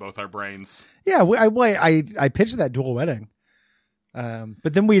together in both our brains. Yeah, I pitched that dual wedding.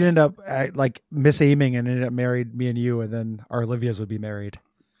 But then we'd end up misaiming and ended up married, me and you, and then our Olivia's would be married.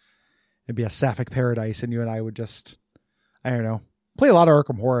 It'd be a sapphic paradise, and you and I would just, I don't know, play a lot of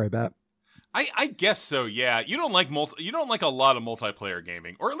Arkham Horror, I bet. I guess so, yeah. You don't like a lot of multiplayer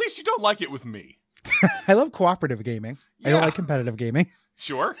gaming, or at least you don't like it with me. I love cooperative gaming. Yeah. I don't like competitive gaming.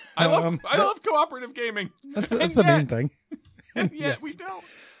 Sure. I love cooperative gaming. That's the main thing. And yet we don't.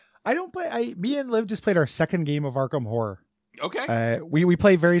 I don't play. Me and Liv just played our second game of Arkham Horror. Okay. We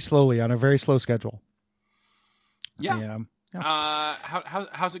play very slowly on a very slow schedule. Yeah.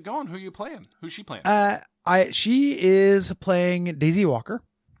 How's it going? Who are you playing? Who's she playing? She is playing Daisy Walker.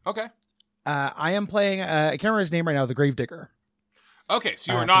 Okay. I am playing. I can't remember his name right now. The Gravedigger. Okay,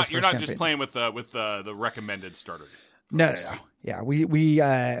 so you're not just playing with the recommended starter. No. Yeah,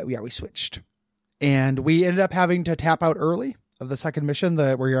 we switched, and we ended up having to tap out early of the second mission,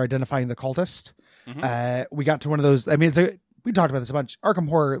 where you're identifying the cultist. Mm-hmm. We got to one of those. I mean, we talked about this a bunch. Arkham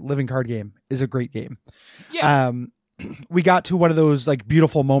Horror living card game is a great game. Yeah. We got to one of those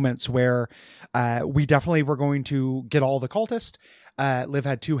beautiful moments where we definitely were going to get all the cultist. Liv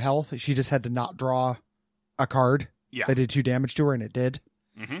had 2 health. She just had to not draw a card. Yeah. That did 2 damage to her, and it did.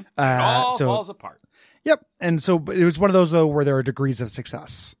 Mm-hmm. It all falls apart. Yep. And so it was one of those, though, where there are degrees of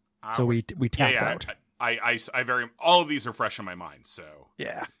success. So we tapped out. I all of these are fresh in my mind. So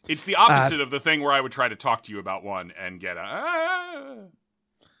yeah, it's the opposite of the thing where I would try to talk to you about one and get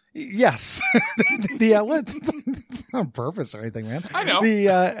Yes. It's not on purpose or anything, man. I know.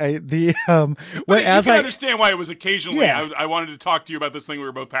 But you can understand why it was occasionally. Yeah. I wanted to talk to you about this thing we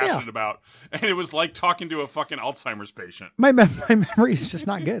were both passionate about, and it was like talking to a fucking Alzheimer's patient. My memory is just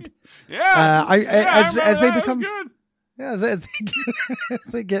not good. Yeah. As they become good. Yeah, as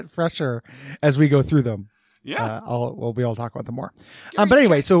they get fresher as we go through them. Yeah. we'll be able to talk about them more. But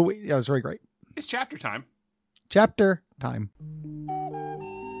anyway, so it was really great. It's chapter time. Chapter time.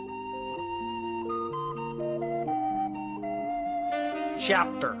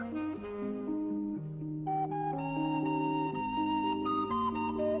 Chapter.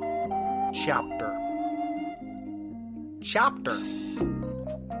 Chapter. Chapter.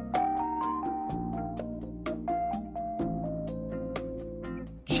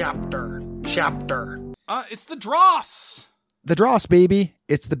 Chapter. Chapter. It's the Dross. The Dross, baby.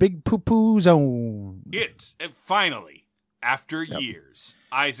 It's the big poo-poo zone. Finally, after years,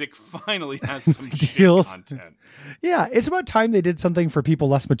 Isaac finally has some shit content. Yeah, it's about time they did something for people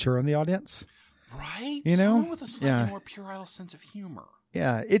less mature in the audience. Right? You know? Someone with a slightly more puerile sense of humor.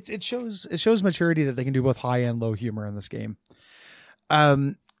 Yeah, it shows maturity that they can do both high and low humor in this game.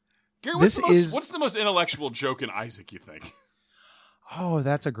 Gary, what's the most intellectual joke in Isaac, you think? Oh,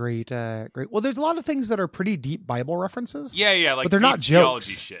 that's a great. Well, there's a lot of things that are pretty deep Bible references. Yeah, but they're not jokes.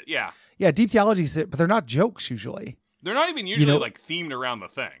 Theology shit. Yeah, deep theology shit, but they're not jokes usually. They're not even usually themed around the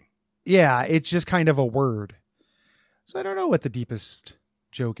thing. Yeah, it's just kind of a word. So I don't know what the deepest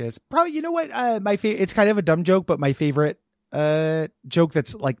joke is. Probably, you know what? It's kind of a dumb joke, but my favorite joke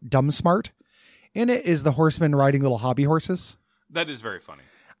that's like dumb smart in it is the horsemen riding little hobby horses. That is very funny.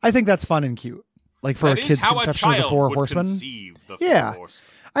 I think that's fun and cute. Like for a kid's conception of the 4 horsemen.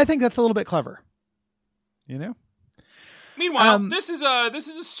 I think that's a little bit clever. You know? Meanwhile, this is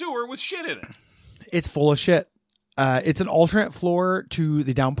a sewer with shit in it. It's full of shit. It's an alternate floor to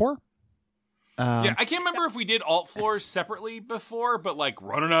the downpour. I can't remember if we did alt floors separately before, but like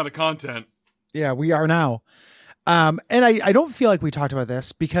running out of content. Yeah, we are now. And I don't feel like we talked about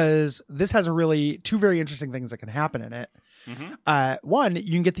this because this has two very interesting things that can happen in it. Mm-hmm. One,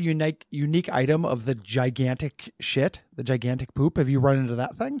 you can get the unique item of the gigantic shit, the gigantic poop. Have you run into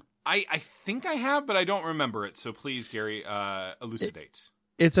that thing? I think I have, but I don't remember it. So please, Gary, elucidate.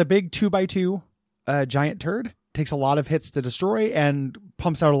 It's a big 2x2 giant turd. Takes a lot of hits to destroy and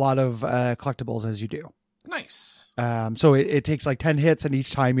pumps out a lot of collectibles as you do. Nice. So it takes like 10 hits, and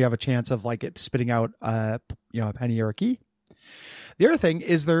each time you have a chance of like it spitting out a penny or a key. The other thing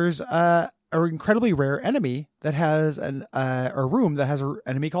is there's an incredibly rare enemy that has a room that has an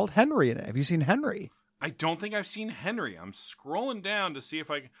enemy called Henry in it. Have you seen Henry? I don't think I've seen Henry. I'm scrolling down to see if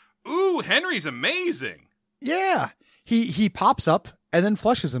I can. Ooh, Henry's amazing. Yeah. He pops up and then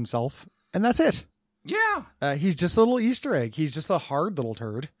flushes himself, and that's it. Yeah. He's just a little Easter egg. He's just a hard little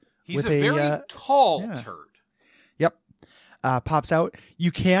turd. He's a very tall turd. Yep. Pops out.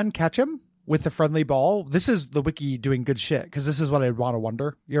 You can catch him with the friendly ball. This is the wiki doing good shit, because this is what I want to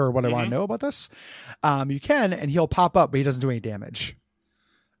wonder, or what I want to know about this. You can, and he'll pop up, but he doesn't do any damage.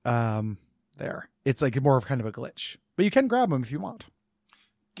 There. It's like more of kind of a glitch. But you can grab him if you want.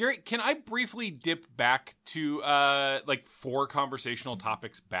 Gary, can I briefly dip back to like 4 conversational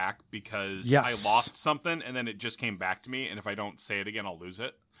topics back, because I lost something and then it just came back to me, and if I don't say it again, I'll lose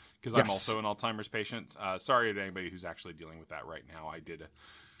it, because I'm also an Alzheimer's patient. Sorry to anybody who's actually dealing with that right now.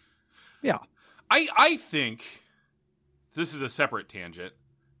 I think this is a separate tangent.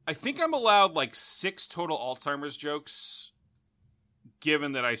 I think I'm allowed like 6 total Alzheimer's jokes,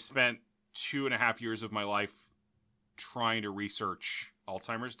 given that I spent 2.5 years of my life trying to research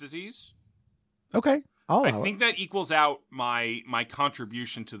Alzheimer's disease. Okay. I think that equals out my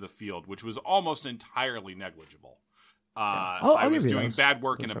contribution to the field, which was almost entirely negligible. I was doing bad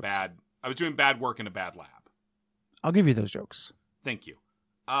work in a bad lab. I'll give you those jokes. Thank you.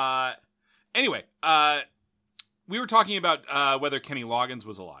 Anyway, we were talking about whether Kenny Loggins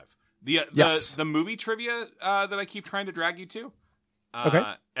was alive. The movie trivia that I keep trying to drag you to.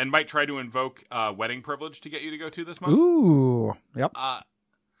 And might try to invoke wedding privilege to get you to go to this month. Ooh. Yep.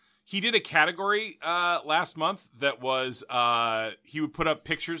 He did a category last month that was he would put up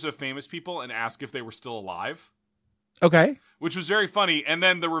pictures of famous people and ask if they were still alive. Okay. Which was very funny. And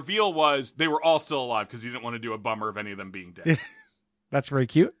then the reveal was they were all still alive, because he didn't want to do a bummer of any of them being dead. That's very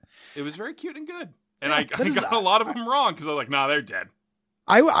cute. It was very cute and good. And I got a lot of them wrong, because I was like, nah, they're dead.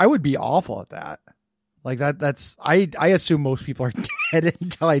 I would be awful at that. Like that's I assume most people are dead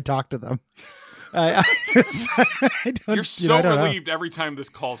until I talk to them. You're so relieved every time this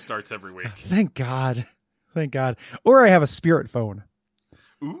call starts every week. Thank God. Or I have a spirit phone.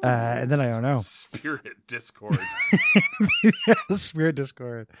 Ooh, and then I don't know. Spirit Discord. Spirit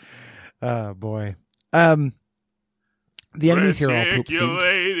Discord. Oh boy. The enemies here are all poop themed.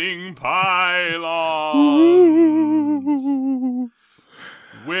 Reticulating pylons.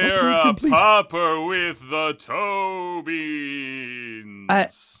 We're a pupper with the toe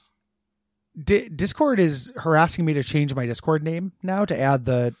beans. Discord is harassing me to change my Discord name now to add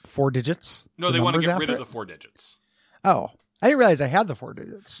the 4 digits. No, they want to get rid of the 4 digits. Oh, I didn't realize I had the 4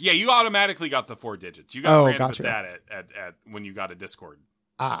 digits. Yeah, you automatically got the 4 digits. You got random with that at when you got a Discord.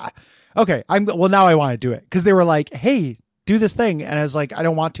 Okay. Now I want to do it, because they were like, "Hey, do this thing," and I was like, "I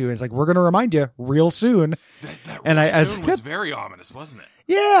don't want to." And it's like, "We're going to remind you real soon." That soon was very ominous, wasn't it?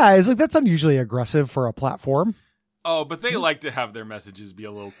 Yeah, I was like, that's unusually aggressive for a platform. Oh, but they like to have their messages be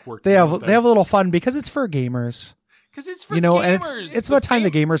a little quirky. They have a little fun, because it's for gamers. Because it's for gamers. And it's about time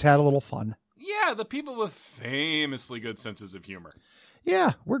the gamers had a little fun. Yeah, the people with famously good senses of humor.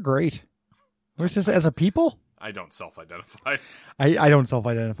 Yeah, we're great. We're just, as a people. I don't self-identify. I don't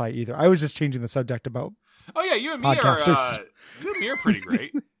self-identify either. I was just changing the subject about. Oh yeah, you and me are pretty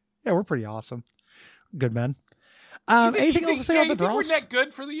great. Yeah, we're pretty awesome. Good men. Anything else to say about the Dross? We're net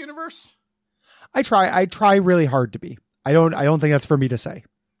good for the universe? I try really hard to be. I don't think that's for me to say.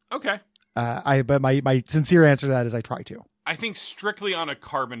 Okay. But my sincere answer to that is I try to. I think strictly on a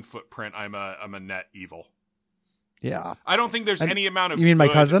carbon footprint, I'm a net evil. Yeah. I don't think there's any amount of. You mean my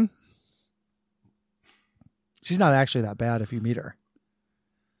cousin? She's not actually that bad if you meet her.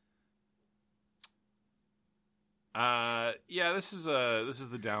 Yeah, this is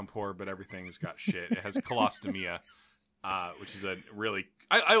the downpour, but everything's got shit. It has colostomia, which is a really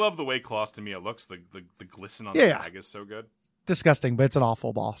I love the way colostomia looks. The glisten on the bag is so good. Disgusting, but it's an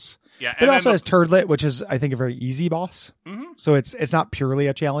awful boss. Yeah, but it also has Turdlet, which is I think a very easy boss. Mm-hmm. So it's not purely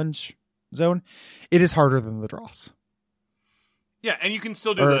a challenge zone. It is harder than the Dross. Yeah, and you can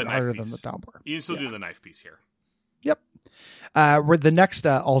still do the knife harder piece. Than the downpour. You can still do the knife piece here. Yep. Where the next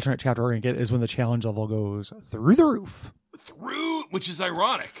alternate chapter we're gonna get is when the challenge level goes through the roof. Which is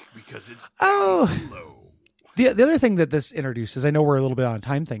ironic because it's low. The other thing that this introduces, I know we're a little bit on a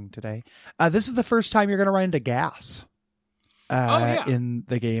time thing today. This is the first time you're going to run into gas in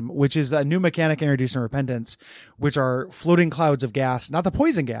the game, which is a new mechanic introduced in Repentance, which are floating clouds of gas, not the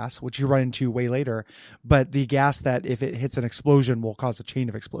poison gas, which you run into way later, but the gas that if it hits an explosion will cause a chain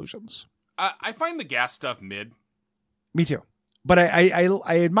of explosions. I find the gas stuff mid. Me too. But I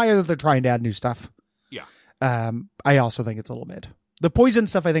admire that they're trying to add new stuff. Yeah. I also think it's a little mid. The poison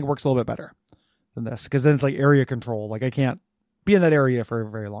stuff I think works a little bit better than this, because then it's like area control. Like I can't be in that area for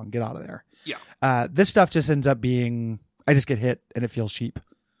very long. Get out of there. Yeah. This stuff just ends up being, I just get hit and it feels cheap.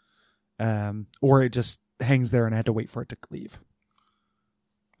 Or it just hangs there and I had to wait for it to leave.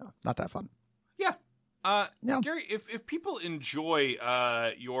 Oh, not that fun. Yeah. No. Gary, if people enjoy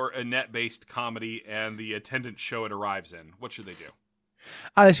your Annette-based comedy and the attendant show it arrives in, what should they do?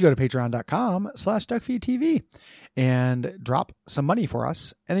 They should go to patreon.com/duckfeedtv and drop some money for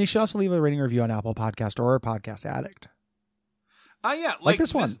us. And then you should also leave a rating review on Apple Podcast or Podcast Addict. Yeah. Like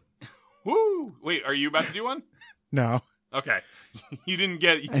this one. Woo! Wait, are you about to do one? No. Okay. You didn't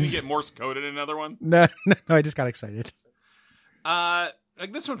get Morse coded another one? No, I just got excited.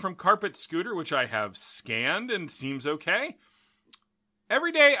 Like this one from Carpet Scooter, which I have scanned and seems okay.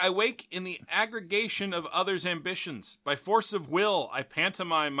 Every day I wake in the aggregation of others' ambitions. By force of will, I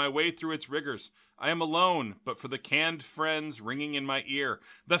pantomime my way through its rigors. I am alone, but for the canned friends ringing in my ear.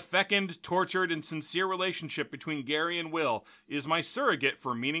 The fecund, tortured, and sincere relationship between Gary and Will is my surrogate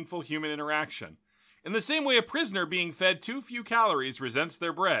for meaningful human interaction. In the same way a prisoner being fed too few calories resents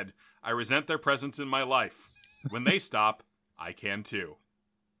their bread, I resent their presence in my life. When they stop, I can too.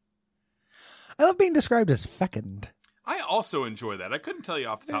 I love being described as fecund. I also enjoy that. I couldn't tell you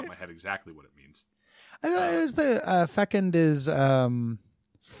off the top of my head exactly what it means. I thought it was the fecund is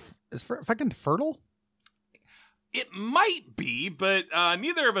fecund fertile? It might be, but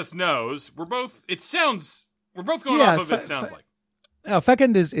neither of us knows. We're both going off of it sounds like.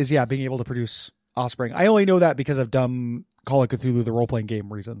 Fecund is being able to produce offspring. I only know that because of dumb Call of Cthulhu, the role-playing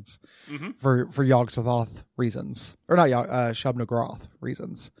game reasons. Mm-hmm. For Yog-Sothoth reasons. Or not Shub-Nigroth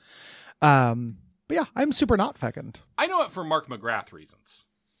reasons. But yeah, I'm super not fecund. I know it for Mark McGrath reasons.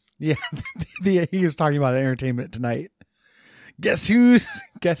 Yeah, he was talking about Entertainment Tonight. Guess who's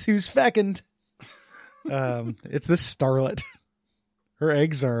fecund? It's this starlet. Her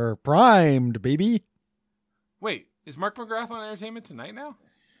eggs are primed, baby. Wait, is Mark McGrath on Entertainment Tonight now?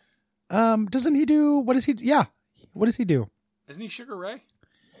 Doesn't he do? What does he? Yeah, what does he do? Isn't he Sugar Ray?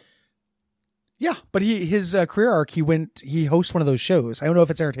 Yeah, but his career arc, he hosts one of those shows. I don't know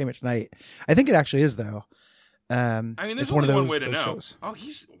if it's Entertainment Tonight. I think it actually is though. I mean, there's only one way to know. Shows. Oh,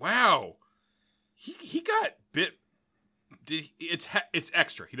 wow. He got bit. It's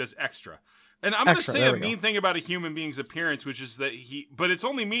extra. He does extra. And I'm going to say a mean thing about a human being's appearance, which is that but it's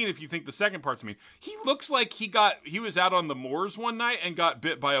only mean if you think the second part's mean. He looks like he was out on the moors one night and got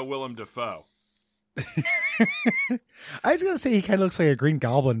bit by a Willem Dafoe. I was going to say he kind of looks like a Green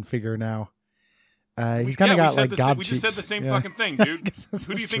Goblin figure now. He's kind of got like God We cheeks. just said the same fucking thing, dude.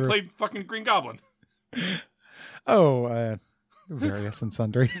 Who do you think played fucking Green Goblin? Oh, various and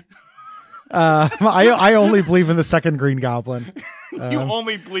sundry. I only believe in the second Green Goblin. You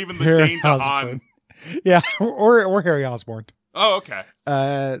only believe in the Dane DeHaan. Yeah, or Harry Osborn. Oh, okay.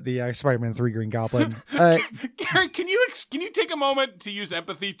 The Spider-Man 3 Green Goblin. Gary, can you take a moment to use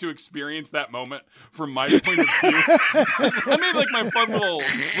empathy to experience that moment from my point of view? I made like my fun little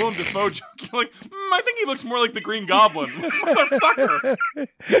Willem Dafoe joke. You're like, I think he looks more like the Green Goblin. Motherfucker.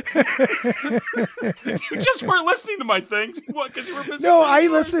 You just weren't listening to my things. What, because you were busy? No, I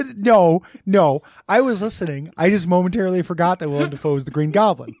listened. No, I was listening. I just momentarily forgot that Willem Dafoe is the Green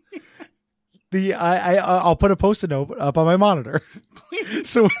Goblin. I'll put a Post-it note up on my monitor. Please.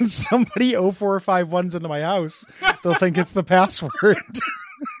 So when somebody 0451s into my house, they'll think it's the password.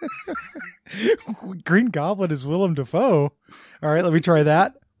 Green Goblin is Willem Dafoe. All right, let me try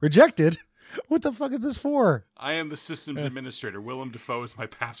that. Rejected. What the fuck is this for? I am the systems administrator. Willem Dafoe is my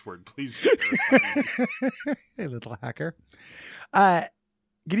password. Please. Hey, little hacker.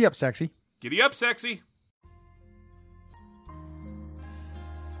 Giddy up, sexy. Giddy up, sexy.